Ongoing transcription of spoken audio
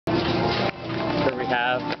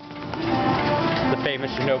have the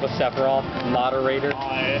famous JenovaSephiroth, moderator.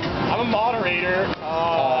 I'm a moderator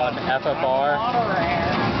on FFR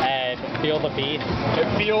and Feel the Beats.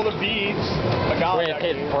 Feel the Beats. With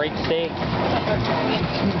his breaksteak.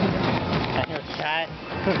 And your chat.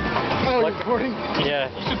 Oh, recording? Yeah.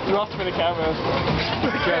 You should thrust for the camera.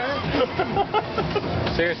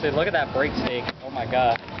 Seriously, look at that breaksteak. Oh my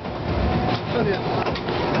god.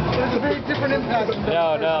 It's a very different impact.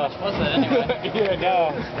 No. What's that anyway? Yeah,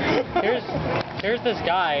 no. Here's this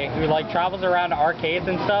guy who like travels around to arcades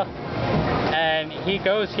and stuff, and he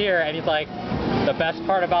goes here and he's like, the best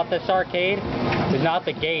part about this arcade is not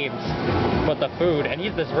the games, but the food. And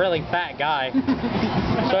he's this really fat guy,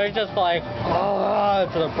 so he's just like, oh,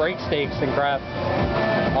 to the breaksteaks and crap.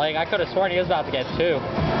 Like I could have sworn he was about to get two,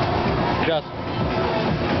 just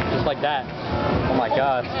like that. Oh my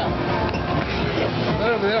god.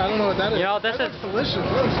 I don't know what that is. You know, this is delicious.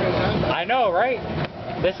 That looks fantastic. I know, right?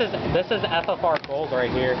 This is FFR gold right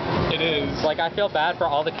here. It is. Like, I feel bad for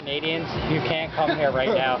all the Canadians who can't come here right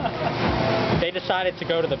now. They decided to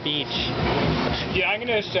go to the beach. Yeah, I'm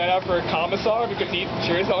gonna shout out for Commissar because he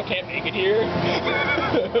sure as hell can't make it here.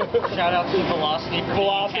 Shout out to Velocity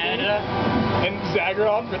for Canada. And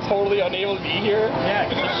Zagron for totally unable to be here.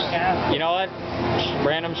 Yeah, you know what?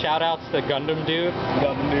 Random shout outs to Gundam Dude.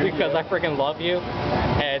 Because I freaking love you.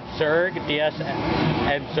 And Zerg,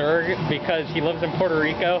 and Zerg because he lives in Puerto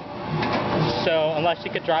Rico. So unless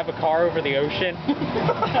you could drive a car over the ocean.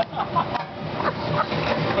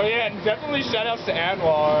 Oh yeah, and definitely shout outs to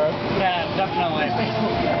Anwar. Yeah, definitely.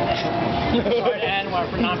 Sorry to Anwar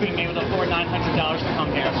for not being able to afford $900 to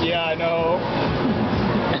come here. Yeah, I know.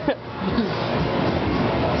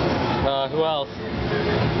 Who else?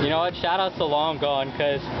 You know what? Shout outs to Long Gone,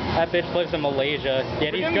 because that bitch lives in Malaysia,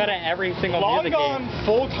 yet he's good at every single music game. Long Gone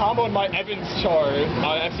full combo in my Evans chart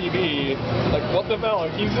on FCB. Like, what the hell?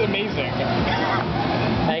 He's amazing.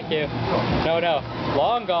 Thank you. No.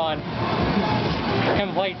 Long Gone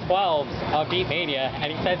can play 12s on Beat Mania,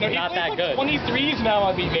 and he says he's not that good. 23s now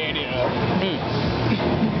on Beat Mania.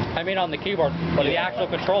 I mean on the keyboard, but the actual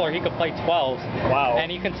controller, he could play 12s. Wow. And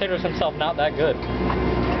he considers himself not that good.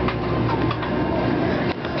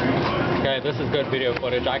 Okay, this is good video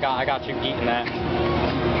footage. I got you eating that.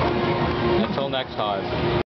 Until next time.